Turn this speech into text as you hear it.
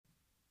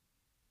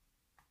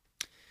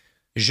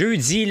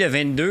Jeudi le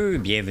 22,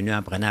 bienvenue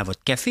en prenant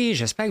votre café.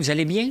 J'espère que vous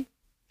allez bien.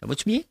 Ça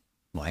va-tu bien?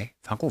 Oui,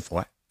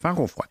 franco-froid.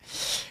 Franco-froid.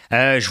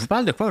 Je vous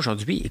parle de quoi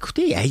aujourd'hui?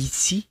 Écoutez,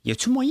 Haïti, y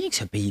a-t-il moyen que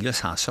ce pays-là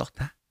s'en sorte?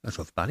 Hein? Là, je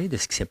vais vous parler de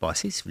ce qui s'est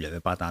passé, si vous ne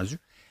l'avez pas entendu.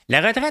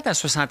 La retraite à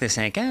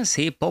 65 ans,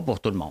 c'est pas pour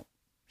tout le monde.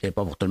 C'est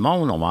pas pour tout le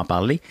monde, on va en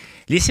parler.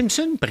 Les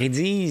Simpsons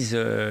prédisent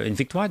une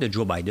victoire de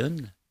Joe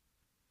Biden.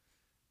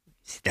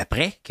 C'est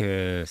après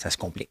que ça se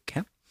complique.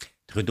 Hein?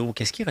 Trudeau,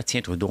 qu'est-ce qui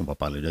retient Trudeau? On va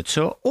parler de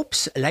ça.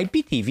 Oups,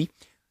 l'IPTV.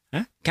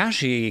 Hein? Quand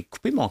j'ai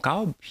coupé mon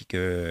câble, puis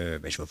que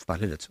je vais vous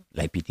parler de ça,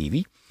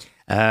 l'IPTV,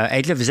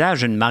 avec le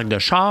visage d'une marque de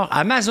char,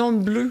 Amazon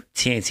bleu,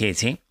 tiens.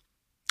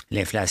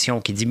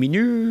 L'inflation qui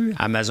diminue,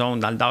 Amazon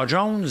dans le Dow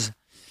Jones.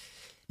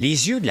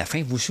 Les yeux de la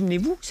fin, vous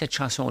souvenez-vous, cette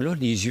chanson-là,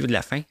 Les yeux de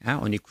la fin?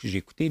 Hein? J'ai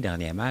écouté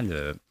dernièrement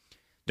le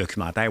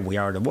documentaire We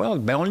Are the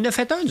World. Ben, on en a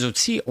fait un, nous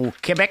aussi, au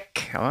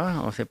Québec. Hein?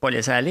 On ne s'est pas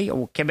laissé aller.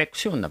 Au Québec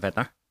aussi, on en a fait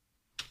un.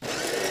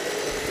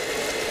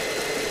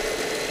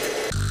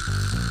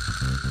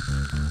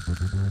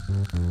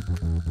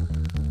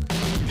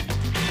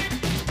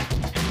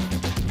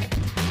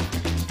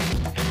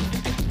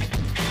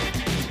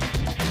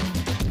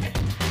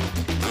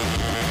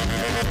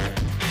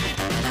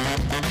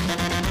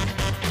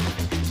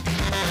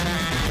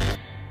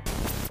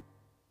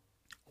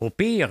 Au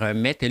pire,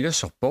 mettez-le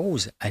sur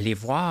pause, allez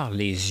voir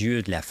Les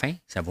yeux de la fin,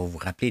 ça va vous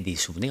rappeler des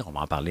souvenirs, on va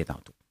en parler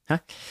tantôt. Hein?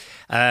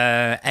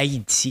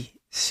 Haïti,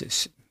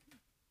 ce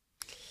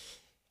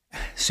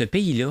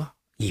pays-là,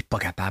 il n'est pas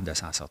capable de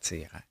s'en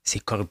sortir. Hein? C'est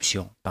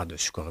corruption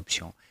par-dessus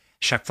corruption.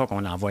 Chaque fois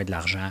qu'on envoie de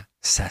l'argent,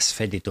 ça se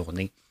fait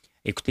détourner.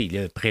 Écoutez,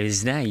 le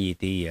président, il a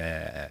été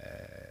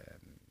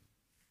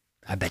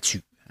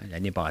abattu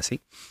l'année passée.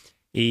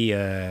 Et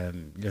là,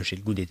 j'ai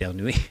le goût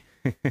d'éternuer.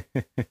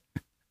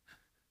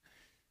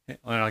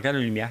 On regarde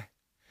la lumière.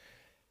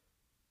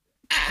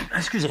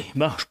 Excusez.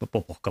 Bon, je ne peux pas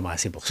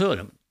recommencer pour ça.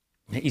 Là.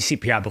 Ici,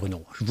 Pierre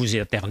Bruno. Je vous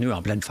éternue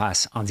en pleine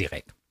face, en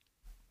direct.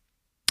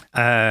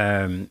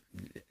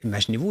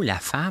 Imaginez-vous, la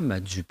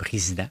femme du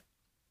président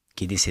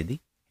qui est décédée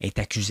est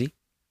accusée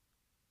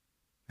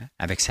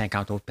avec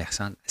 50 autres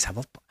personnes. Ça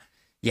va pas.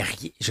 Il y a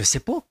rien. Je ne sais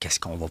pas qu'est-ce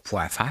qu'on va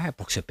pouvoir faire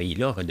pour que ce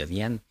pays-là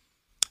redevienne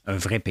un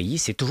vrai pays.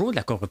 C'est toujours de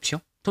la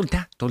corruption. Tout le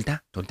temps.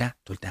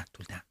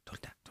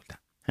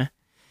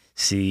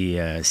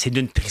 C'est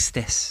d'une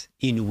tristesse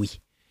inouïe.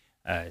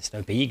 C'est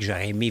un pays que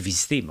j'aurais aimé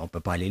visiter, mais on ne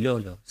peut pas aller là.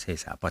 Ça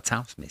n'a pas de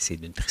sens, mais c'est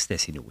d'une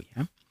tristesse inouïe.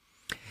 Hein?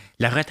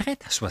 La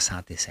retraite à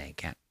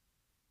 65 ans.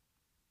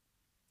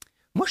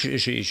 Moi,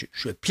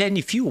 je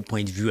planifie au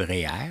point de vue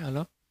REER,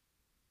 là,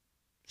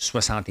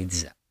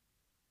 70 ans.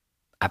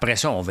 Après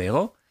ça, on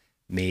verra,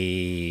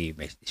 mais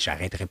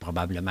j'arrêterai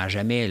probablement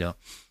jamais. Là.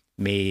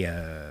 Mais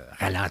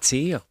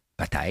ralentir,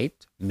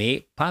 peut-être,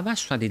 mais pas avant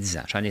 70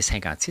 ans. J'en ai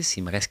 56,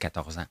 il me reste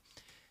 14 ans.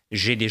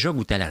 J'ai déjà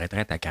goûté à la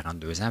retraite à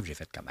 42 ans, puis j'ai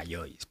fait comme aïe,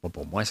 c'est pas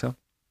pour moi, ça.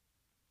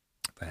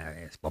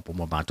 C'est pas pour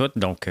moi pantoute.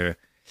 Donc,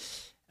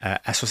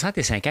 à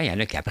 65 ans, il y en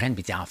a qui apprennent,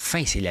 puis disent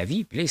enfin, c'est la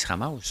vie. Puis là, ils se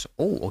ramassent.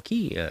 Oh, OK,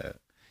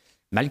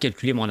 mal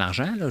calculé mon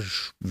argent, là,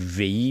 je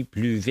vieillis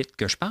plus vite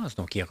que je pense,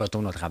 donc ils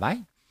retournent au travail.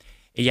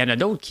 Et il y en a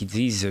d'autres qui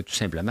disent tout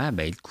simplement,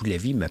 le coût de la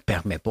vie ne me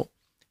permet pas,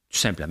 tout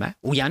simplement.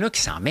 Ou il y en a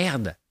qui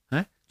s'emmerdent.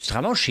 Hein? Tu te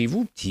ramasses chez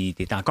vous, tu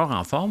es encore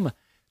en forme,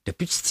 tu n'as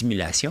plus de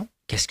stimulation.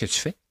 Qu'est-ce que tu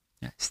fais?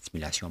 Hein?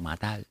 Stimulation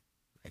mentale.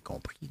 Vous avez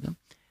compris. Là.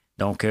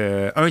 Donc,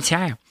 un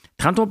tiers,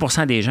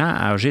 33 des gens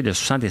âgés de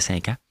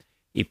 65 ans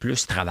et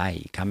plus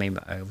travaillent. Quand même,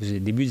 au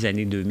début des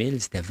années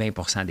 2000, c'était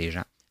 20 des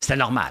gens. C'était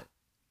normal.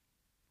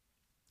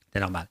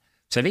 C'était normal.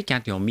 Vous savez,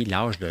 quand ils ont mis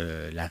l'âge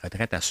de la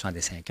retraite à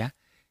 65 ans,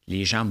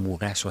 les gens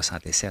mouraient à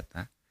 67.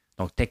 Hein?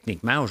 Donc,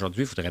 techniquement,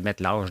 aujourd'hui, il faudrait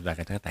mettre l'âge de la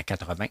retraite à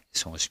 80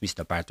 si on suit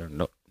ce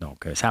pattern-là.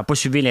 Donc, ça n'a pas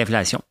suivi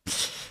l'inflation.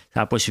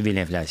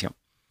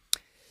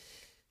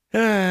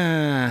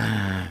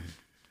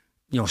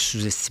 Ils ont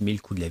sous-estimé le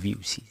coût de la vie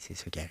aussi. C'est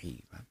ça qui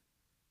arrive. Hein.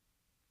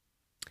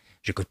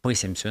 J'écoute pas les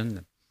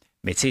Simpsons,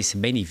 mais tu sais,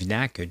 c'est bien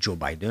évident que Joe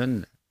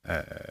Biden,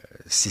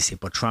 si c'est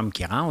pas Trump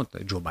qui rentre,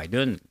 Joe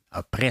Biden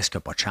a presque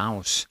pas de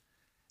chance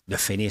de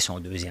finir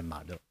son deuxième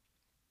mandat.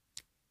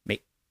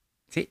 Mais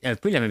c'est un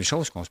peu la même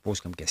chose qu'on se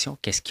pose comme question.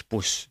 Qu'est-ce qui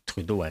pousse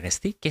Trudeau à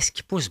rester? Qu'est-ce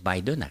qui pousse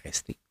Biden à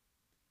rester?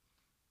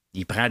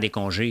 Il prend des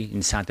congés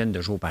une centaine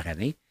de jours par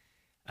année,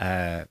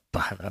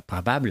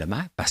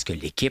 probablement parce que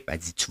l'équipe a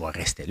dit « tu vas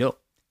rester là ».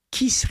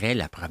 Qui serait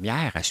la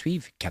première à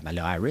suivre?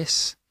 Kamala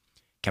Harris.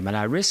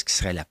 Kamala Harris, qui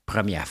serait la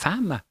première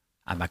femme,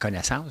 à ma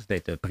connaissance,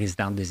 d'être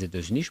présidente des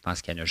États-Unis. Je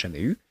pense qu'il n'y en a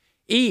jamais eu.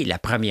 Et la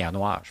première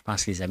noire. Je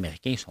pense que les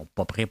Américains ne sont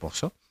pas prêts pour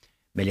ça.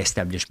 Mais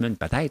l'establishment,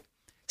 peut-être.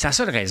 C'est la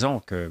seule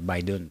raison que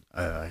Biden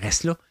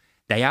reste là.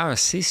 D'ailleurs,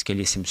 c'est ce que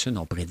les Simpsons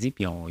ont prédit.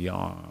 Puis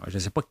je ne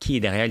sais pas qui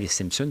est derrière les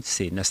Simpsons.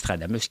 C'est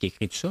Nostradamus qui a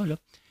écrit tout ça. Là.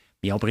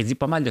 Mais ils ont prédit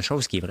pas mal de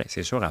choses qui est vrai.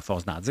 C'est sûr, à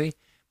force d'en dire.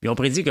 Puis ils ont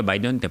prédit que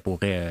Biden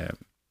pourrait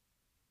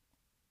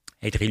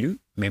être élu,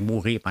 mais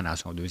mourir pendant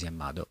son deuxième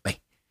mandat. Bien,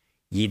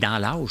 il est dans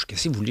l'âge,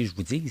 qu'est-ce que vous voulez que je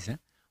vous dise? Hein?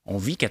 On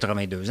vit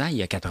 82 ans,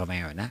 il a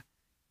 81 ans.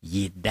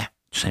 Il est dedans,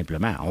 tout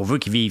simplement. On veut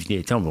qu'il vive,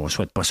 on ne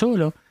souhaite pas ça,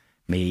 là,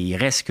 mais il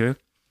reste que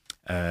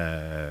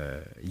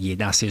il est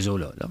dans ces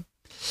eaux-là. Là.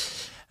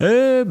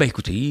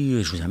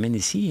 Écoutez, je vous amène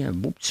ici un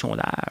beau petit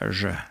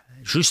sondage.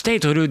 Justin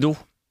Trudeau.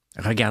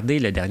 Regardez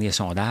le dernier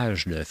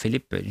sondage de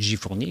Philippe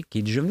Gifournier, qui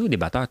est devenu un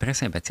débatteur très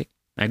sympathique.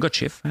 Un gars de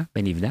chiffre, hein,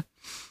 bien évident.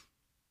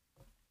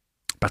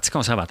 Le Parti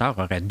conservateur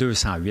aurait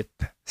 208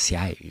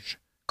 sièges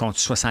contre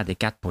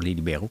 64 pour les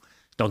libéraux.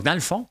 Donc, dans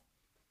le fond,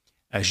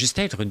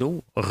 Justin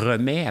Trudeau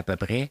remet à peu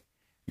près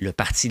le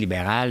Parti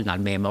libéral dans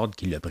le même ordre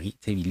qu'il l'a pris.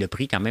 T'sais, il l'a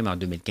pris quand même en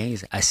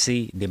 2015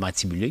 assez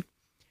démantibulé.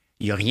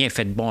 Il n'a rien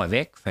fait de bon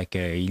avec. Fait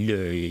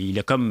qu'il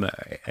a comme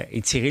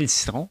étiré le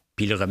citron,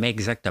 puis il le remet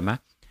exactement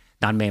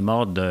dans le même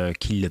ordre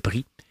qu'il l'a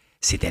pris.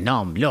 C'est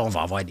énorme. Là, on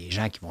va avoir des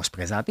gens qui vont se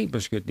présenter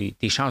parce que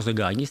tes chances de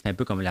gagner, c'est un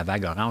peu comme la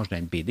vague orange d'un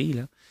NPD.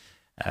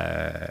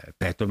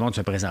 Là. Tout le monde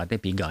se présentait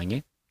puis il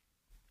gagnait.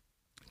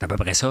 C'est à peu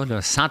près ça.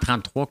 Là.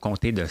 133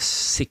 comtés de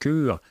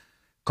sécure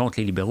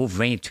contre les libéraux,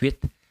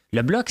 28.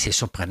 Le Bloc, c'est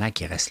surprenant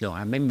qu'il reste là.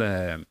 Hein.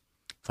 Même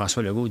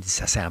François Legault dit que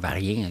ça ne sert à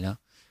rien. Là.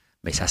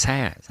 Mais ça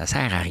sert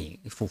à rien.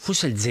 Il faut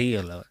se le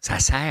dire. Là. Ça ne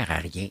sert à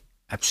rien.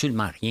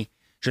 Absolument rien.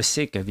 Je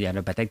sais qu'il y en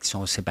a peut-être qui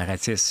sont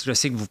séparatistes. Je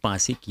sais que vous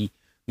pensez qu'ils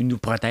nous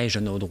protègent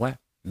de nos droits.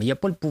 Mais il n'y a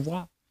pas le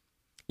pouvoir.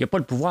 Il n'y a pas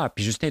le pouvoir.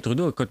 Puis Justin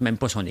Trudeau n'écoute même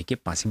pas son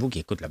équipe. Pensez-vous qu'il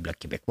écoute le Bloc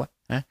québécois?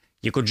 Hein?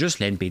 Il écoute juste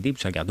le NPD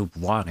pour se garder au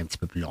pouvoir un petit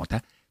peu plus longtemps.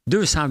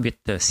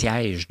 208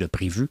 sièges de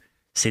prévus.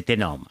 C'est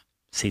énorme.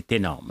 C'est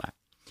énorme.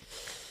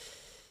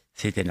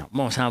 C'est énorme.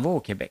 Bon, on s'en va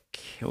au Québec.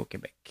 Au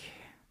Québec.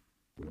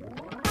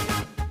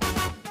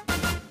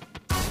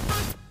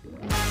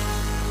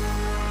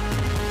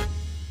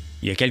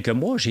 Il y a quelques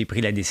mois, j'ai pris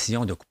la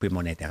décision de couper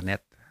mon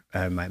Internet,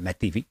 ma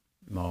TV,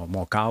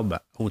 mon câble,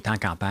 autant en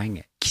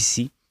campagne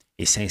qu'ici.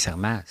 Et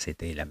sincèrement,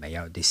 c'était la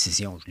meilleure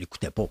décision. Je ne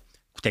l'écoutais pas.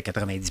 Il coûtait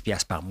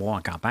 90$ par mois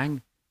en campagne,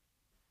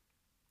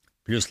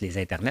 plus les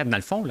Internets. Dans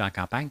le fond, là, en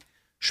campagne,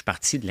 je suis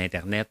parti de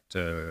l'Internet,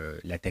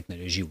 la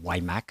technologie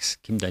WiMAX,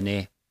 qui me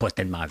donnait pas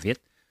tellement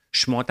vite.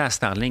 Je suis monté à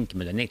Starlink, qui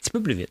me donnait un petit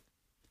peu plus vite,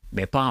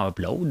 mais pas en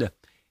upload.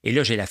 Et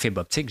là, j'ai la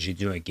fibre optique, j'ai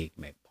dû 1 gig.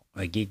 Mais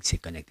bon, 1 gig, c'est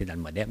connecté dans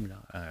le modem,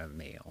 là,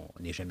 mais on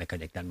n'est jamais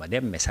connecté dans le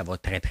modem, mais ça va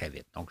très, très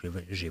vite. Donc,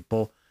 je n'ai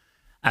pas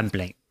à me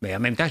plaindre. Mais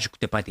en même temps, je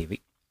n'écoutais pas la TV.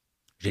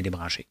 J'ai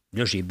débranché.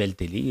 Là, j'ai belle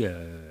télé,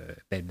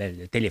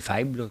 belle télé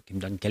faible, là, qui me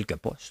donne quelques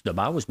postes de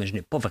base, mais je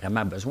n'ai pas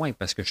vraiment besoin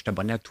parce que je suis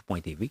abonné à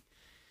tout.tv.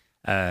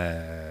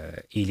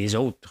 Et les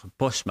autres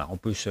postes, ben, on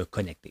peut se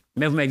connecter.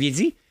 Mais vous m'aviez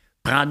dit,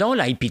 prends donc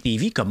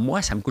l'IPTV comme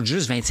moi, ça me coûte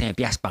juste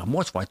 25$ par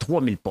mois, tu vas avoir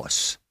 3000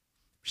 postes.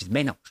 J'ai dit,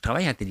 ben non, je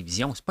travaille en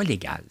télévision, c'est pas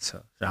légal,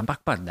 ça. Je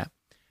n'embarque pas dedans.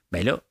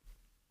 Ben là,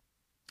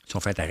 ils se sont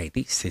fait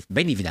arrêter. C'est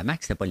bien évidemment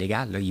que c'était pas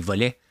légal. Là. Ils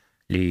volaient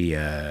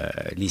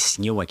les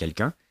signaux à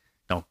quelqu'un.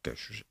 Donc,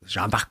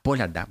 j'embarque pas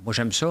là-dedans. Moi,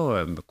 j'aime ça,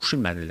 me coucher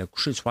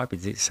le soir et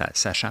dire,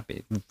 sachant,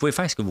 vous pouvez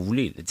faire ce que vous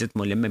voulez.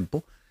 Dites-moi le même pas.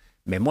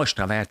 Mais moi, je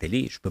travaille à la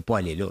télé, je ne peux pas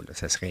aller là.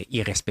 Ça serait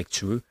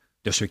irrespectueux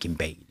de ceux qui me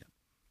payent. Là.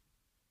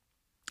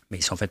 Mais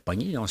ils sont fait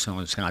pogner. On s'est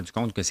rendu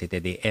compte que c'était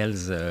des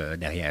Hells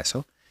derrière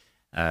ça.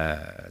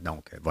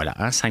 Donc, voilà.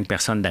 Hein, 5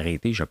 personnes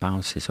d'arrêté, je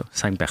pense, c'est ça.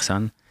 5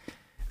 personnes.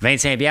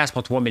 25$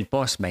 pour 3000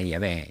 postes, ben, il y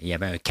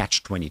avait un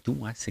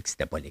catch-22. Hein, c'est que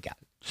c'était pas légal,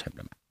 tout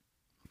simplement.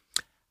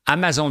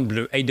 Amazon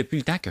bleu. Hey, depuis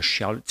le temps que je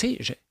chiale, tu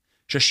sais,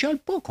 je chiale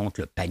pas contre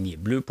le panier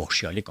bleu pour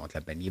chialer contre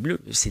le panier bleu.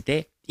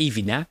 C'était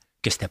évident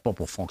que c'était pas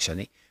pour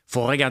fonctionner. Il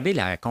faut regarder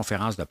la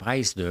conférence de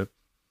presse de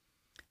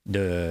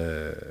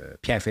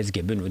Pierre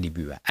Fitzgibbon au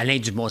début. Alain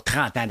Dumas,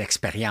 30 ans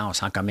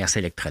d'expérience en commerce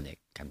électronique.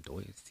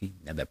 Calme-toi, il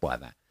n'avait pas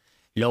avant.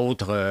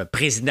 L'autre,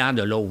 président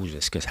de Lowe's.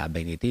 Est-ce que ça a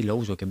bien été,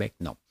 Lowe's au Québec?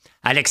 Non.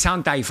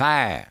 Alexandre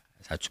Taillefer.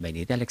 Ça a-tu bien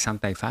été, Alexandre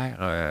Taillefer,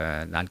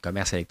 dans le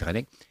commerce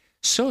électronique?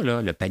 Ça,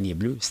 là, le panier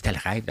bleu, c'était le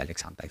rêve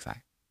d'Alexandre Taillefer.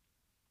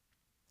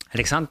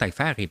 Alexandre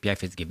Taillefer et Pierre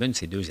Fitzgibbon,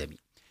 c'est 2 amis.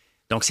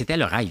 Donc, c'était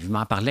le rêve. Il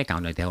m'en parlait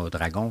quand on était au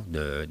Dragon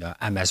de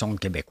Amazon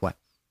québécois.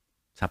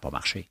 Ça n'a pas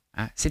marché.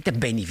 Hein? C'était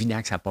bien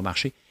évident que ça n'a pas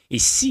marché. Et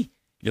si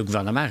le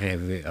gouvernement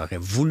aurait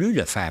voulu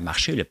le faire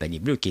marcher, le panier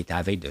bleu, qui était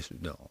à veille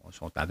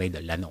de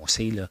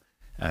l'annoncer, là,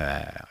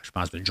 je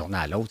pense d'une journée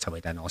à l'autre, ça va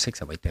être annoncé que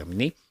ça va être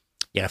terminé,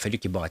 il aurait fallu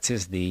qu'ils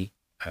bâtissent des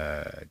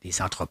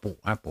entrepôts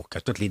pour que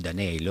toutes les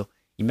données aient là.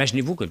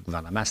 Imaginez-vous que le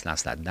gouvernement se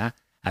lance là-dedans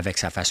avec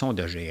sa façon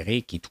de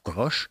gérer qui est tout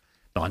croche.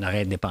 On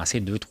aurait dépensé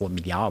 2-3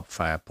 milliards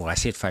pour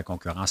essayer de faire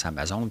concurrence à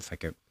Amazon. Fait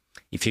que,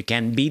 if you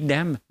can beat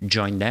them,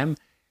 join them.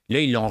 Là,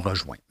 ils l'ont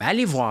rejoint. Mais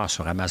allez voir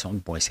sur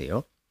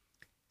Amazon.ca.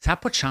 Ça n'a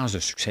pas de chance de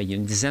succès. Il y a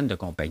une dizaine de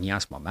compagnies en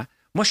ce moment.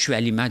 Moi, je suis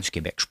Aliment du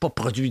Québec. Je ne suis pas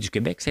Produit du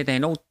Québec. C'est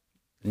une autre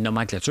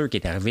nomenclature qui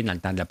est arrivée dans le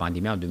temps de la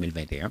pandémie en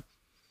 2021.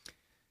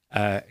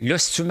 Là,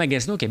 si tu veux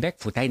magasiner au Québec,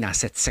 il faut être dans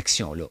cette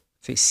section-là.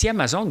 T'sais, si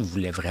Amazon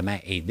voulait vraiment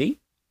aider,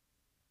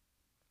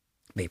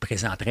 bien, il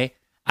présenterait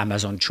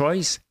Amazon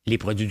Choice, les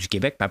produits du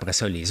Québec, puis après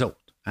ça, les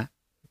autres. Hein?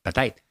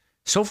 Peut-être.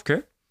 Sauf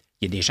que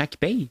il y a des gens qui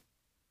payent.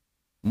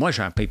 Moi,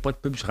 je n'en paye pas de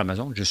pub sur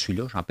Amazon. Je suis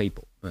là, je n'en paye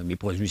pas. Mes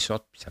produits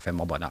sortent, puis ça fait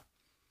mon bonheur.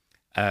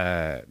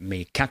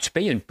 Mais quand tu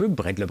payes une pub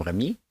pour être le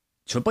premier,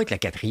 tu ne veux pas être la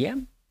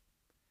 4e.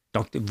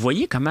 Donc, vous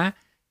voyez comment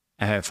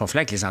il faut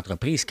falloir que les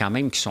entreprises, quand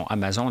même, qui sont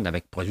Amazon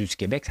avec Produits du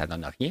Québec, ça ne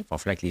donne rien. Il faut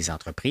falloir que les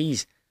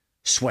entreprises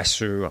soient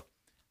sur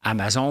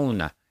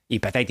Amazon et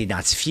peut-être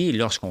identifier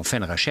lorsqu'on fait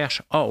une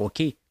recherche. Ah,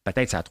 OK,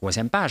 Peut-être c'est la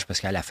troisième page, parce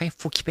qu'à la fin, il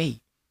faut qu'il paye.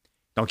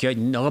 Donc, il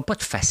n'y aura pas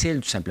de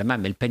facile, tout simplement,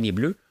 mais le panier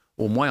bleu,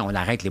 au moins, on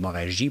arrête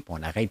l'hémorragie, puis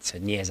on arrête ce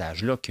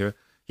niaisage-là qu'il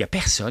n'y a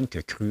personne qui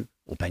a cru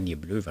au panier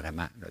bleu,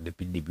 vraiment, là,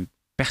 depuis le début.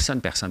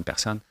 Personne,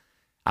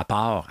 à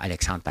part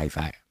Alexandre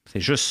Taillefer. C'est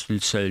juste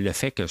le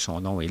fait que son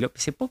nom est là.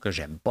 Puis c'est pas que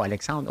j'aime pas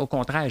Alexandre. Au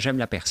contraire, j'aime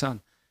la personne.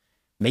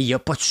 Mais il n'y a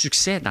pas de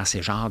succès dans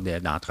ces genres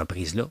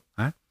d'entreprises-là.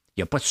 Hein?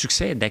 Il n'y a pas de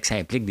succès dès que ça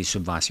implique des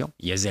subventions.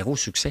 Il y a zéro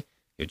succès.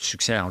 Il y a du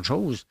succès en autre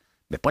chose,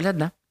 mais pas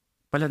là-dedans.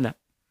 Pas là-dedans.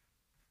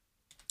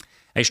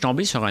 Hey, je suis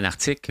tombé sur un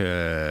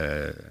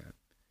article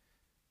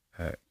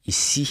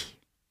ici.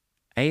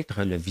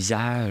 Être le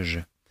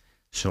visage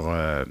sur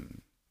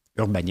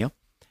Urbania.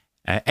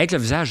 Être le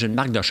visage d'une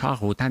marque de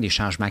char au temps des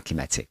changements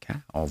climatiques. Hein?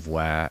 On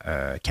voit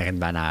Karine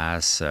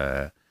Vanasse,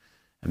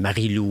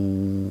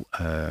 Marie-Lou,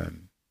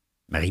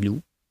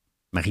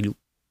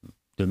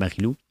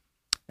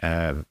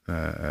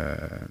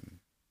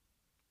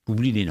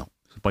 oublie des noms,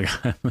 c'est pas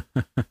grave.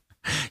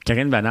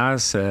 Karine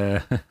Vanasse,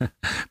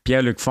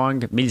 Pierre-Luc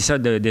Fong, Mélissa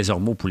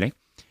Desormeaux-Poulain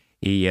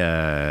et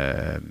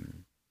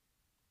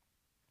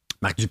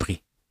Marc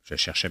Dupré. Je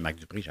cherchais Marc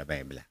Dupré,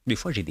 j'avais un blanc. Des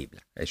fois, j'ai des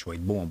blancs. Je vais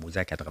être beau en maudit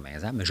à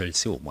 80 ans, mais je le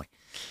sais au moins.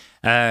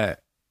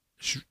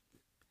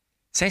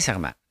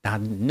 Sincèrement, dans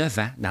 9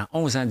 ans, dans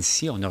 11 ans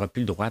d'ici, on n'aura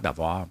plus le droit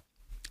d'avoir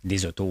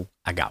des autos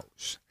à gaz.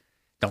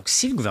 Donc,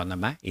 si le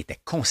gouvernement était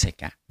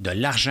conséquent de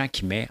l'argent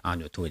qu'il met en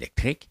auto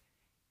électrique,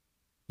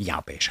 il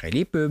empêcherait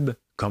les pubs,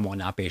 comme on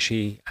a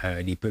empêché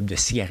les pubs de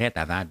cigarettes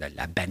avant de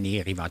la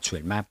bannir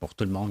éventuellement pour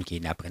tout le monde qui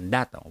est né après une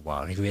date. On va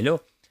arriver là.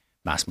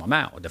 Mais en ce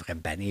moment, on devrait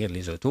bannir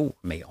les autos,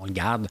 mais on le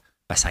garde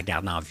parce que ça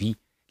garde en vie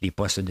les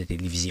postes de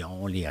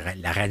télévision,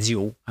 la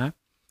radio, hein,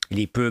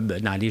 les pubs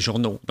dans les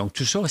journaux. Donc,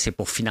 tout ça, c'est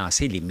pour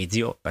financer les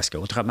médias, parce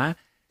qu'autrement,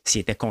 s'il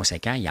était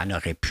conséquent, il n'y en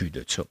aurait plus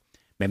de ça.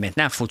 Mais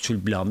maintenant, faut-tu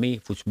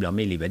blâmer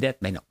les vedettes?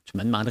 Mais non, tu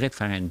me demanderais de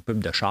faire une pub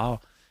de char,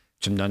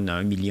 tu me donnes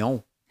 1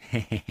 million.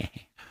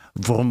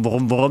 Vroom,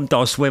 vroom, vroom,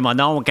 ton souhait, mon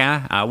oncle,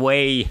 hein? Ah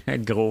ouais,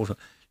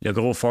 le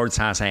gros Ford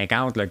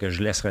 150 là, que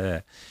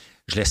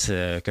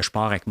que je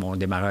pars avec mon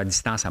démarreur à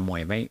distance à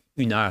 -20,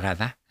 1 heure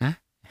avant, hein?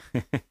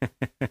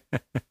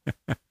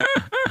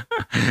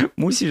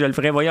 Moi aussi, je le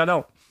ferais, voyons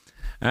donc.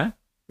 Hein?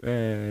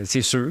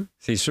 C'est sûr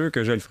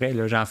que je le ferais.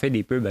 Là. J'en fais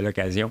des pubs à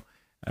l'occasion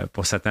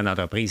pour certaines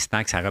entreprises,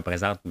 tant que ça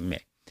représente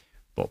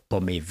pas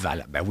mes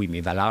valeurs. Ben oui,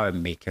 mes valeurs,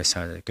 mais que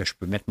je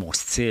peux mettre mon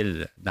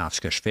style dans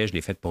ce que je fais. Je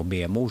l'ai fait pour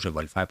BMO, je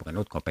vais le faire pour une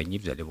autre compagnie.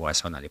 Vous allez voir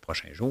ça dans les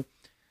prochains jours.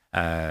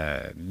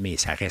 Mais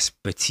ça reste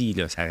petit,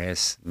 là, ça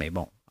reste... Mais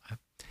bon, hein?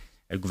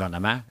 Le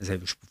gouvernement, il ne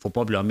faut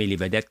pas blâmer les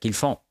vedettes qui le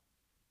font.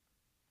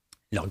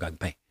 Leur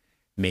gagne-pain.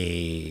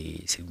 Mais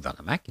c'est le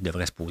gouvernement qui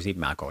devrait se poser.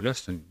 Mais encore là,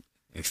 c'est un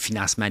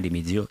financement des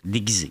médias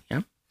déguisé.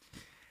 Hein?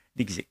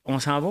 Déguisé. On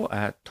s'en va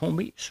à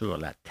tomber sur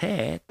la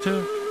tête.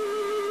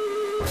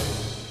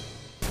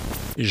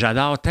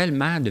 J'adore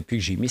tellement, depuis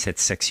que j'ai mis cette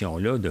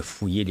section-là, de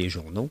fouiller les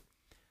journaux.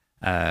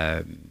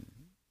 C'est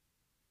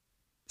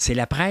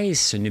la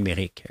presse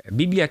numérique.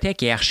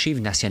 Bibliothèque et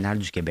Archives nationales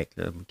du Québec.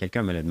 Là.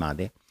 Quelqu'un me le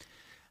demandait.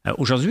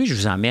 Aujourd'hui, je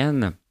vous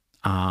emmène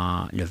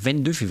le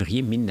 22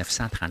 février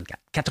 1934.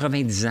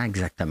 90 ans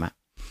exactement.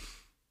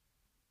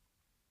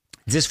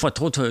 10 fois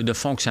trop de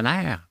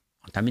fonctionnaires.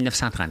 On est en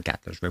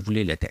 1934. Là. Je vais vous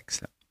lire le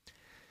texte. Là.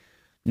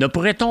 Ne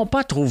pourrait-on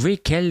pas trouver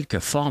quelque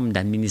forme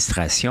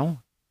d'administration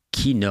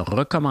qui ne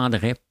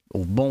recommanderait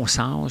au bon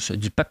sens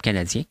du peuple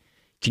canadien,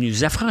 qui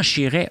nous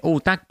affranchirait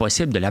autant que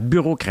possible de la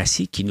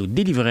bureaucratie, qui nous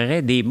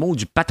délivrerait des maux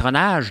du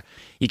patronage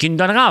et qui nous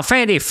donnerait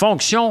enfin des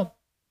fonctions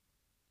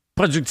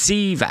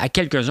productives à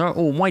quelques-uns,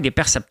 au moins des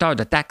percepteurs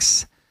de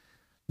taxes,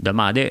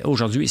 demandait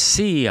aujourd'hui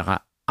Sir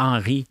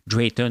Henry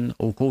Drayton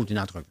au cours d'une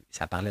entrevue.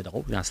 Ça parlait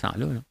drôle dans ce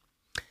temps-là. Là.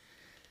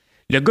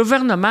 Le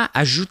gouvernement,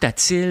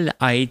 ajouta-t-il,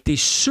 a été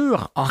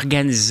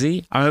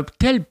surorganisé à un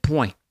tel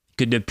point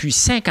que depuis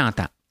 50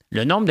 ans,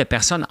 le nombre de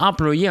personnes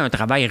employées à un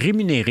travail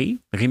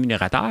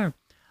rémunérateur,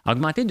 a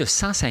augmenté de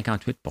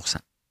 158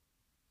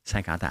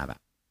 50 ans avant.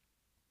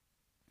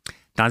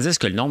 Tandis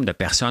que le nombre de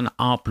personnes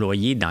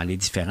employées dans les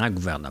différents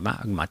gouvernements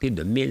a augmenté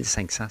de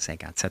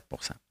 1557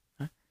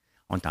 hein?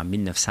 On est en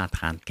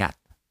 1934.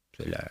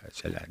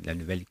 C'est la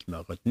nouvelle qui m'a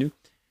retenu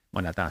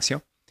mon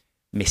attention.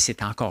 Mais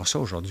c'est encore ça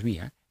aujourd'hui.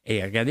 Hein?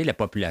 Et regardez la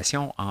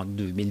population en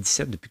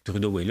 2017, depuis que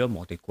Trudeau est là,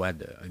 monté de quoi?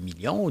 De 1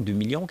 million, 2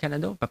 millions au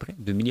Canada, à peu près?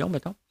 2 millions,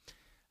 mettons.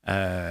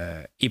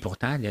 Et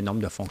pourtant, le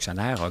nombre de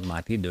fonctionnaires a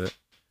augmenté de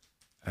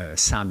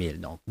 100 000.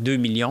 Donc, 2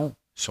 millions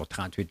sur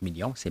 38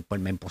 millions, ce n'est pas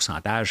le même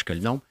pourcentage que le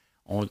nombre.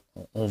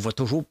 On va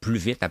toujours plus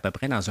vite, à peu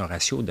près dans un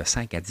ratio de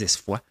 5 à 10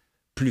 fois,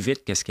 plus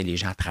vite que ce que les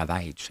gens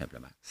travaillent, tout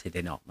simplement. C'est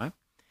énorme. Hein?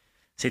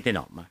 C'est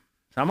énorme. Hein?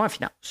 Ça va en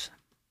finance.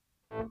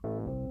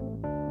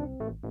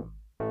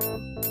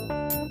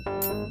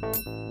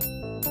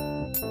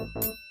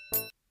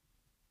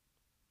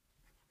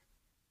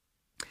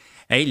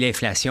 Hey,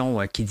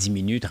 l'inflation qui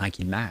diminue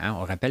tranquillement. Hein?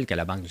 On rappelle que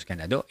la Banque du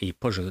Canada, et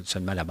pas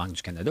seulement la Banque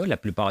du Canada, la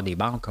plupart des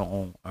banques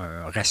ont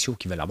un ratio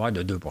qu'ils veulent avoir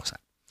de 2 %.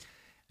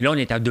 Là, on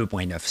est à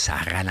 2,9 %. Ça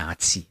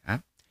ralentit. Hein?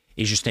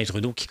 Et Justin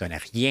Trudeau, qui ne connaît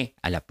rien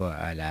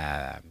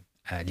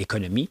à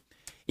l'économie,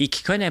 et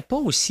qui ne connaît pas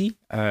aussi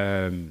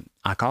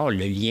encore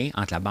le lien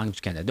entre la Banque du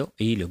Canada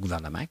et le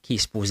gouvernement, qui est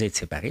supposé être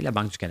séparé. La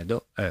Banque du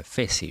Canada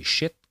fait ses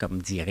shit, comme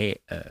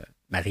dirait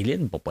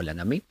Marilyn, pour ne pas la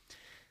nommer,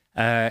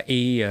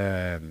 et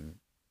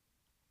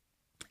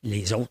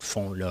les autres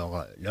font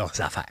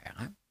leurs affaires.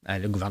 Hein?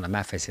 Le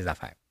gouvernement fait ses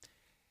affaires.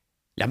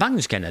 La Banque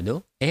du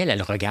Canada, elle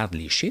regarde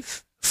les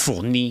chiffres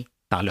fournis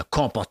par le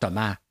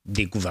comportement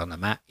des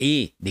gouvernements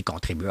et des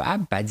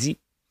contribuables, puis elle dit,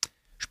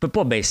 je ne peux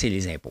pas baisser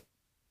les impôts.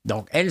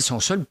 Donc, elle,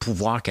 son seul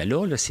pouvoir qu'elle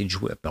a, là, c'est de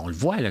jouer. On le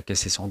voit là, que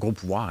c'est son gros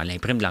pouvoir. Elle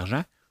imprime de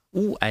l'argent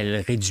ou elle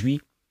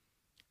réduit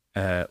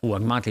ou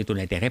augmente les taux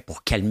d'intérêt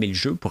pour calmer le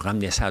jeu, pour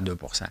ramener ça à 2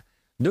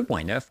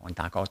 2,9, on est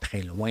encore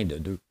très loin de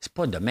 2. Ce n'est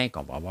pas demain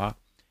qu'on va avoir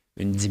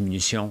une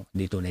diminution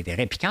des taux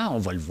d'intérêt. Puis quand on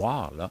va le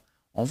voir, là,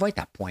 on va être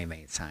à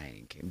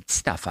 0,25, une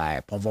petite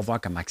affaire, puis on va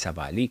voir comment que ça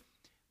va aller.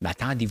 Mais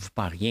attendez-vous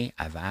pas à rien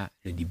avant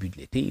le début de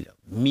l'été, là.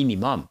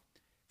 Minimum.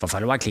 Il va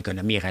falloir que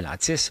l'économie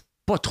ralentisse.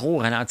 Pas trop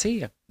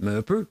ralentir, mais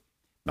un peu.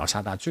 Mais on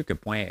s'entend-tu que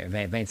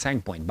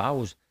 25 points de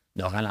base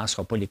ne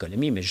relancera pas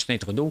l'économie, mais Justin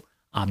Trudeau,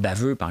 en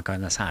baveux et en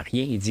connaissant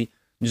rien, il dit,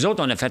 nous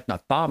autres, on a fait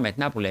notre part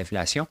maintenant pour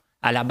l'inflation,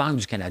 à la Banque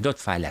du Canada de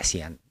faire la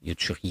sienne. Y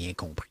a-tu rien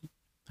compris?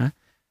 Hein?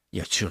 Y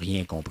a-tu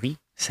rien compris?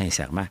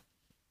 Sincèrement.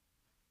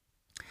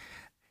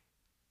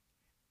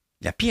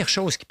 La pire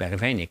chose qui peut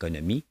arriver à une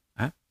économie,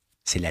 hein,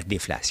 c'est la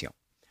déflation.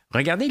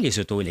 Regardez les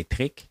autos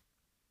électriques.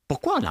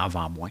 Pourquoi on en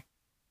vend moins?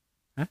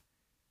 Hein?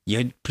 Il y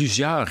a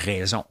plusieurs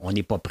raisons. On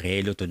n'est pas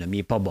prêt, l'autonomie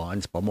n'est pas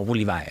bonne, c'est pas bon pour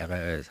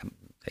l'hiver.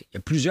 Il y a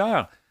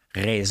plusieurs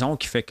raisons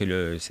qui font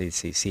que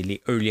c'est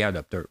les early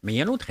adopters. Mais il y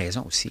a une autre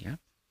raison aussi. Hein?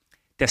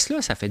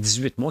 Tesla, ça fait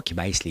 18 mois qu'ils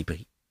baissent les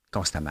prix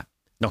constamment.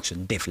 Donc, c'est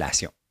une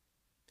déflation.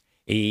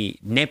 Et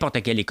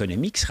n'importe quelle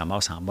économie qui se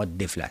ramasse en mode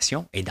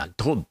déflation est dans le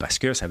trouble parce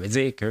que ça veut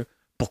dire que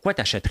pourquoi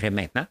tu achèterais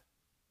maintenant,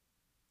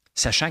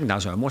 sachant que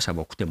dans un mois, ça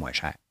va coûter moins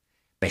cher?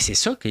 Bien, c'est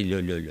ça qui est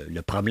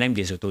le problème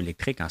des autos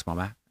électriques en ce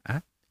moment. Hein?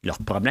 Leurs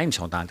problèmes, ils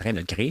sont en train de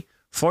le créer.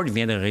 Ford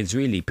vient de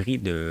réduire les prix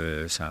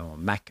de son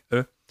Mac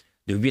E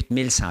de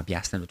 8 100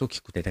 $. C'est un auto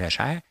qui coûtait très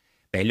cher.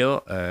 Bien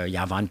là, ils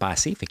en vendent pas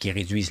assez, fait qu'ils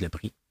réduisent le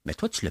prix. Mais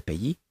toi, tu l'as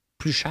payé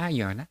plus cher il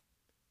y a un an.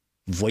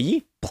 Vous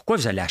voyez pourquoi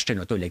vous allez acheter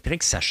une auto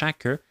électrique, sachant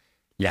que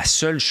la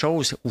seule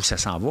chose où ça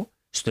s'en va,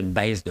 c'est une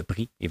baisse de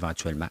prix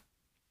éventuellement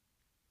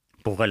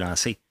pour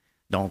relancer.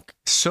 Donc,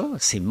 ça,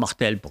 c'est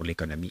mortel pour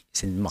l'économie.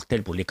 C'est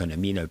mortel pour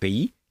l'économie d'un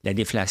pays. La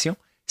déflation,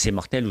 c'est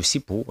mortel aussi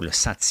pour le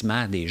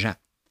sentiment des gens.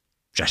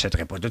 Je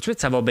n'achèterai pas tout de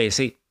suite, ça va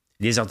baisser.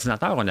 Les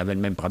ordinateurs, on avait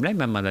le même problème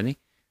à un moment donné.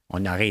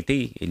 On a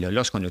arrêté, et là,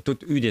 lorsqu'on a tous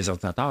eu des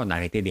ordinateurs, on a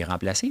arrêté de les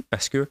remplacer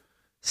parce que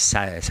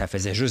ça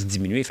faisait juste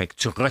diminuer. Fait que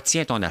tu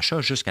retiens ton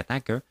achat jusqu'à temps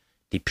que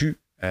tu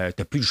n'as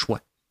plus le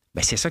choix.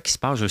 Bien, c'est ça qui se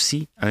passe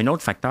aussi. Un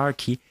autre facteur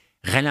qui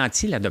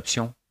ralentit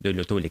l'adoption de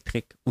l'auto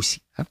électrique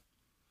aussi. Hein?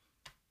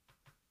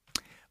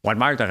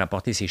 Walmart a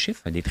rapporté ses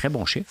chiffres, des très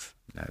bons chiffres.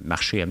 Le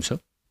marché aime ça.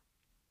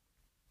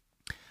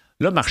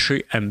 Le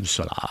marché aime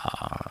cela.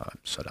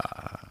 On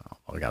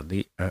va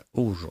regarder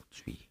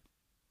aujourd'hui.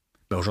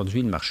 Bien,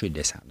 aujourd'hui, le marché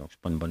descend. Donc, ce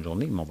n'est pas une bonne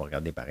journée, mais on va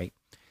regarder pareil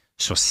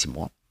sur 6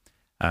 mois.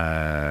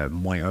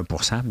 Moins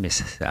 1 mais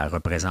ça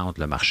représente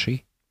le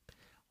marché.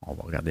 On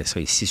va regarder ça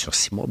ici sur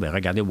 6 mois. Bien,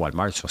 regardez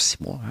Walmart sur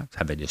 6 mois. Hein,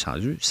 ça avait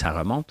descendu, ça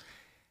remonte.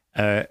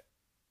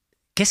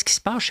 Qu'est-ce qui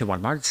se passe chez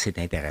Walmart? C'est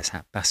intéressant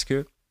parce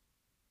que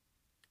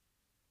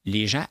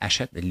les gens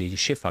achètent, les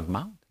chiffres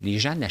augmentent, les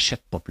gens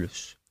n'achètent pas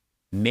plus.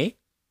 Mais,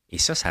 et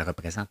ça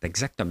représente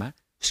exactement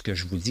ce que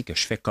je vous dis que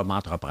je fais comme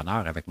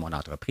entrepreneur avec mon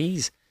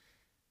entreprise,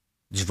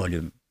 du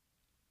volume.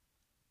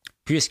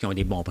 Puisqu'ils ont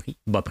des bas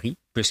prix,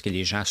 puisque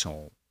les gens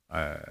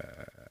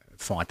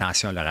font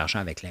attention à leur argent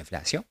avec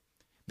l'inflation,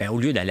 bien, au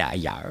lieu d'aller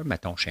ailleurs,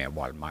 mettons chez un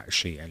Walmart,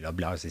 chez un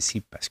Loblaws ici,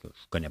 parce que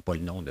je ne connais pas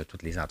le nom de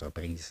toutes les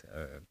entreprises,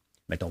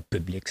 mettons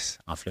Publix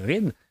en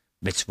Floride,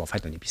 bien, tu vas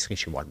faire ton épicerie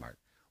chez Walmart.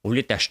 Au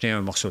lieu de t'acheter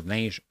un morceau de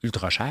linge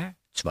ultra cher,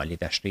 tu vas aller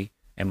t'acheter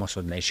un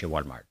morceau de linge chez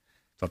Walmart.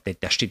 Tu vas peut-être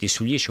t'acheter tes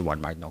souliers chez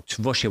Walmart. Donc,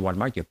 tu vas chez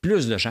Walmart, il y a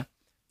plus de gens.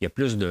 Il y a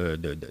plus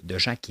de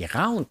gens qui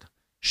rentrent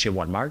chez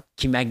Walmart,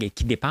 qui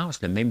dépensent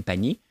le même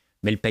panier,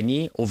 mais le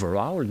panier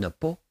overall n'a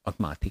pas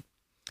augmenté.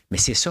 Mais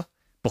c'est ça.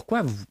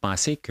 Pourquoi vous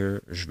pensez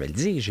que, je vais le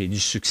dire, j'ai du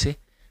succès?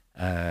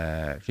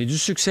 J'ai du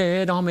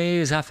succès dans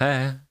mes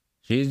affaires.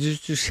 J'ai du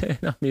succès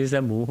dans mes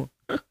amours.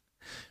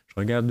 Je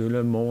regarde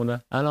le monde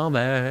à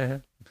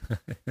l'envers.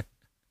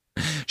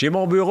 J'ai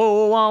mon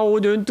bureau en haut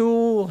d'une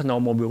tour. Non,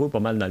 mon bureau est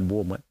pas mal dans le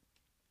bois, moi.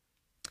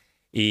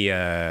 Et,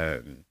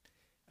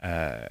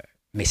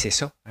 mais c'est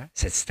ça. Hein?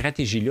 Cette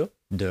stratégie-là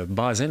de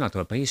baser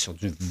l'entreprise sur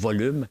du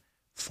volume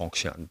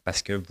fonctionne.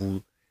 Parce que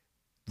vous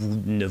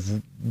ne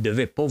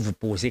devez pas vous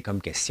poser comme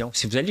question.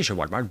 Si vous allez chez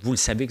Walmart, vous le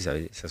savez que ça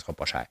ne sera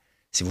pas cher.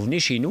 Si vous venez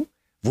chez nous,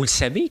 vous le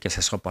savez que ça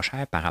ne sera pas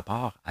cher par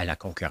rapport à la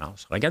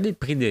concurrence. Regardez le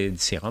prix du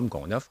sérum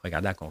qu'on offre,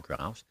 regardez la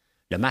concurrence.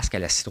 Le masque à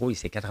la citrouille,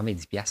 c'est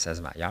 90$, ça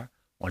se vend ailleurs.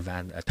 On le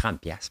vend à 30$,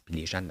 puis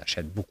les gens en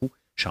achètent beaucoup.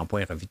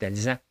 Shampoing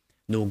revitalisant.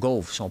 Nos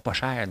gaufres sont pas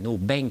chers, nos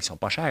beignes sont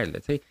pas chers. Là,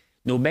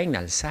 nos beignes dans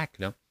le sac,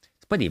 là,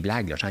 c'est pas des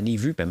blagues. Là. J'en ai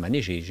vu, puis à un moment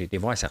donné, j'ai été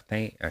voir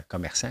certains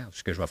commerçants,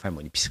 parce que je vais faire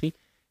mon épicerie.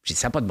 J'ai dit,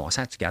 ça n'a pas de bon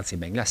sens, tu gardes ces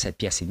beignes-là à 7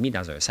 piastres et demi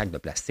dans un sac de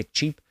plastique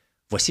cheap.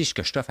 Voici ce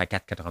que je t'offre à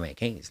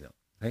 4,95. Là.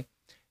 Hein?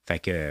 Fait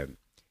que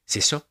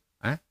c'est ça.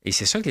 Hein? Et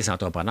c'est ça que les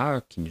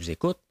entrepreneurs qui nous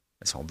écoutent,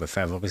 si on veut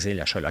favoriser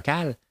l'achat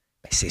local,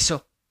 ben c'est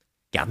ça.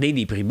 Gardez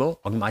des prix bas,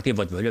 augmentez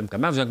votre volume.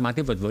 Comment vous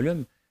augmentez votre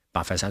volume?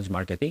 En faisant du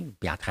marketing,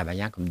 puis en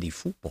travaillant comme des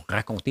fous pour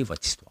raconter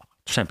votre histoire,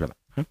 tout simplement.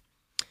 Hein?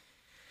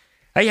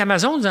 Hey,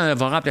 Amazon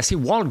va remplacer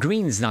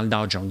Walgreens dans le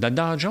Dow Jones. Le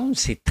Dow Jones,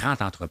 c'est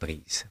 30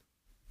 entreprises.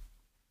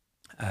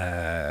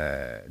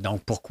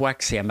 Donc, pourquoi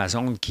que c'est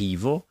Amazon qui y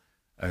va?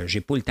 Je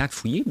n'ai pas eu le temps de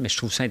fouiller, mais je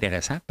trouve ça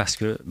intéressant parce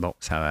que, bon,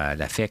 ça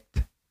l'affecte.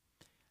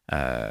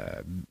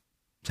 Ça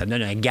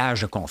donne un gage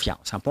de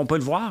confiance. On peut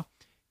le voir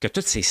que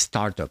toutes ces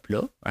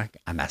startups-là, hein,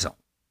 Amazon,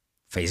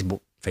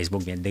 Facebook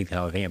vient de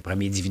déclarer un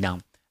premier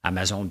dividende.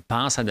 Amazon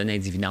pense à donner un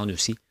dividende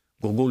aussi.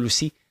 Google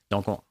aussi.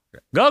 Donc,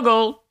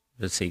 Google,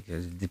 je ne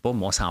dis pas,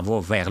 mais on s'en va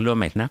vers là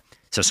maintenant.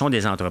 Ce sont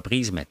des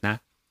entreprises maintenant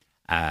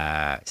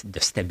de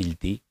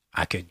stabilité,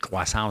 avec une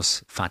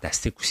croissance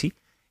fantastique aussi.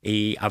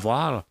 Et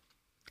avoir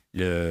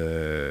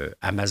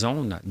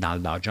Amazon dans le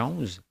Dow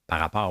Jones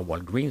par rapport à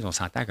Walgreens, on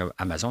s'entend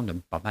qu'Amazon a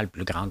une pas mal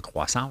plus grande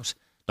croissance.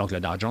 Donc, le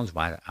Dow Jones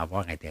va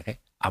avoir intérêt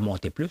à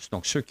monter plus.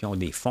 Donc, ceux qui ont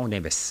des fonds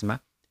d'investissement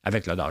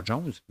avec le Dow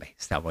Jones, bien,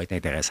 ça va être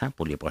intéressant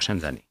pour les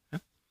prochaines années. Hein?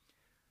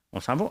 On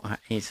s'en va à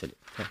insolite.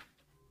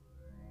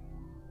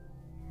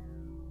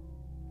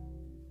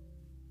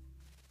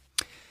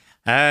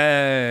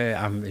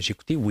 J'ai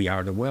écouté We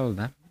Are the World,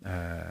 hein?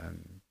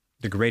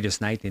 The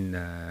Greatest Night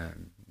in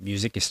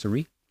Music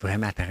History.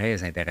 Vraiment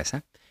très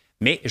intéressant.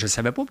 Mais je ne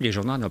savais pas, puis les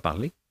journaux en ont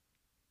parlé.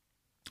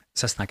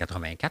 Ça, c'est en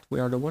 84,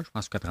 We Are the World, je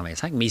pense, en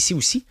 85. Mais ici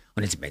aussi,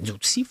 on a dit, bien, nous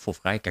aussi, il faut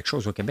faire quelque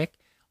chose au Québec.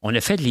 On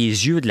a fait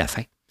Les Yeux de la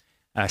fin.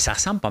 Ça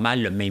ressemble pas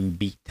mal le même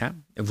beat. Hein?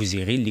 Vous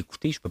irez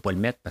l'écouter. Je ne peux pas le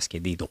mettre parce qu'il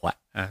y a des droits.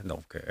 Hein?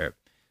 Donc,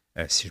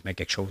 si je mets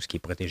quelque chose qui est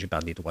protégé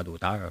par des droits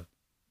d'auteur,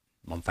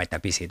 on va me faire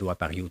taper ses doigts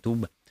par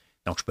YouTube.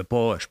 Donc, je peux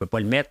pas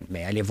le mettre.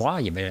 Mais allez voir,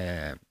 il y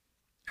avait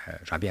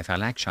Jean-Pierre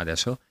Ferland qui chantait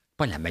ça.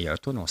 Pas la meilleure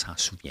tune, on s'en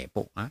souvient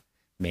pas. Hein?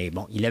 Mais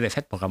bon, il l'avait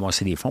fait pour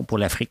ramasser des fonds pour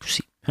l'Afrique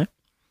aussi. Hein?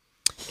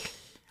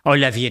 Oh,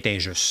 la vie est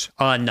injuste.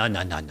 Oh, non.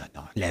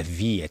 La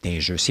vie est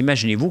injuste.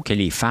 Imaginez-vous que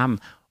les femmes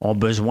ont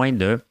besoin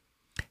de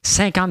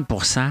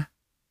 50%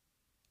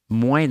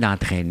 moins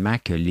d'entraînement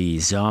que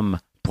les hommes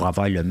pour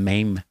avoir le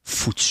même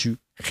foutu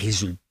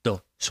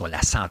résultat sur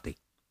la santé.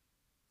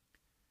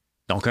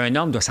 Donc, un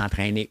homme doit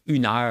s'entraîner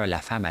 1 heure.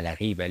 La femme, elle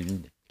arrive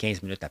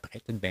 15 minutes après,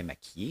 toute bien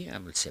maquillée. Hein,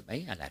 vous le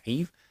savez bien, elle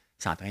arrive,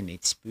 s'entraîne un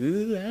petit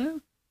peu. Hein,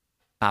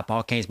 à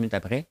part 15 minutes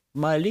après,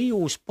 m'aller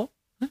au spa.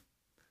 Hein?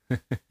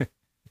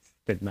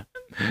 C'est tellement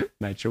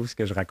macho ce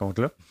que je raconte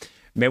là.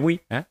 Mais oui,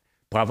 hein,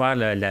 pour avoir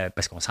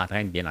parce qu'on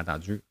s'entraîne, bien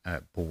entendu,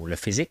 pour le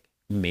physique,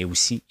 mais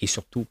aussi et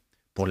surtout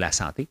pour la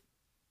santé.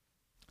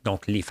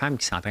 Donc, les femmes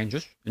qui s'entraînent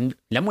juste,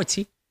 la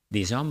moitié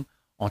des hommes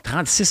ont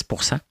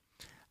 36%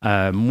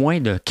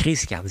 moins de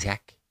crise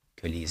cardiaque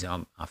que les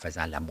hommes en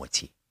faisant la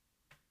moitié.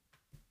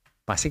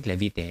 Pensez que la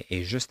vie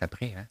est juste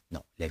après? Hein?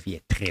 Non, la vie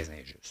est très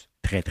injuste.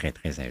 Très, très,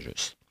 très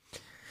injuste.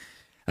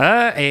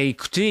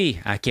 Écoutez,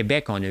 à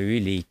Québec, on a eu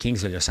les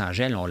Kings de Los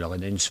Angeles. On leur a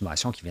donné une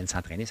subvention qui viennent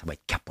s'entraîner. Ça va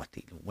être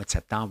capoté. Là. Au mois de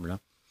septembre, là,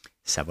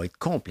 ça va être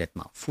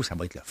complètement fou. Ça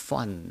va être le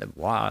fun de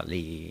voir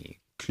les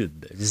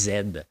clubs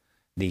Z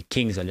des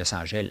Kings de Los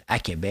Angeles à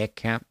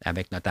Québec, hein,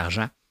 avec notre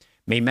argent.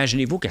 Mais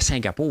imaginez-vous que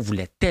Singapour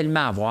voulait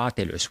tellement avoir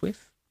Taylor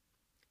Swift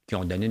qu'ils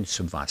ont donné une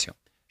subvention.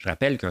 Je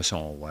rappelle que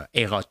son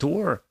Era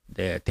Tour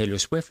de Taylor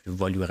Swift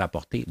va lui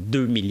rapporter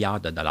 2 milliards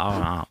de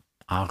dollars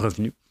en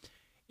revenus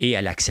et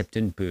elle a accepté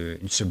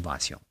une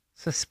subvention.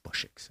 Ça, c'est pas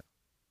chic, ça.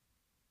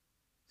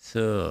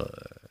 Ça,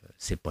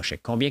 c'est pas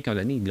chic. Combien qu'ils ont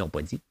donné, ils ne l'ont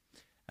pas dit.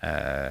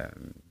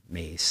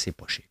 Mais c'est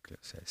pas chic. Là.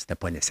 C'était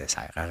pas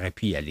nécessaire. Elle aurait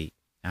pu y aller.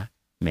 Hein?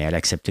 Mais elle a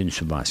accepté une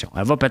subvention.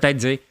 Elle va peut-être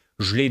dire,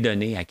 je l'ai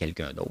donné à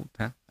quelqu'un d'autre,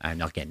 hein? À un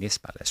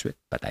organisme par la suite,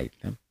 peut-être.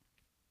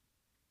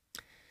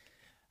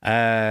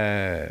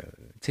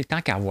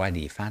 Tant qu'à avoir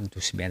des fans, tout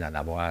aussi bien d'en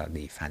avoir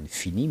des fans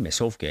finis, mais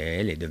sauf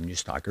qu'elle est devenue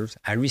stalker.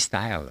 Harry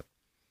Styles,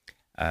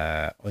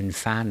 une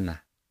fan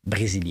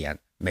brésilienne,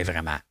 mais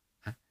vraiment.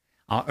 Hein?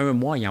 En 1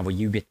 mois, il a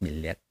envoyé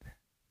 8000 lettres.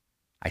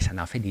 Hey, ça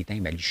en fait des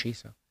timbres à licher,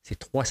 ça. C'est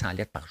 300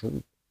 lettres par jour.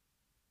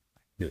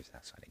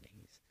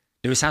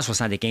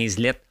 275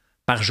 lettres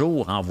par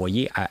jour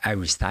envoyées à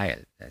Harry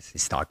Styles. C'est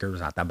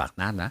stalkers en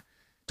tabarnane, hein?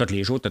 Tous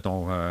les jours, tu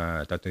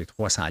as tes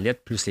 300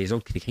 lettres, plus les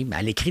autres qui t'écrivent. Mais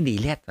elle écrit des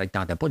lettres. Elle ne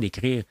tentait pas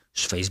d'écrire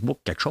sur Facebook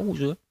quelque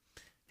chose. Là.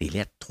 Des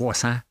lettres,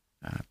 300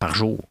 par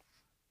jour.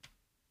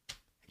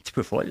 Un petit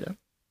peu folle, là.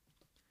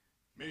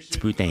 Un petit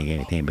peu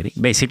timbré.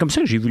 Ben, c'est comme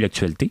ça que j'ai vu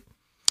l'actualité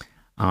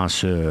en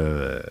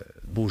ce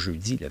beau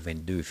jeudi, le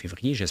 22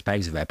 février. J'espère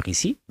que vous avez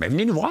apprécié. Ben,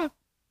 venez nous voir.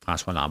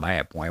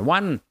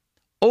 FrançoisLambert.one.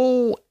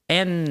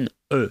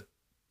 O-N-E.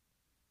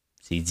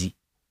 C'est dit.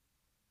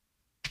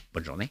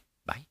 Bonne journée.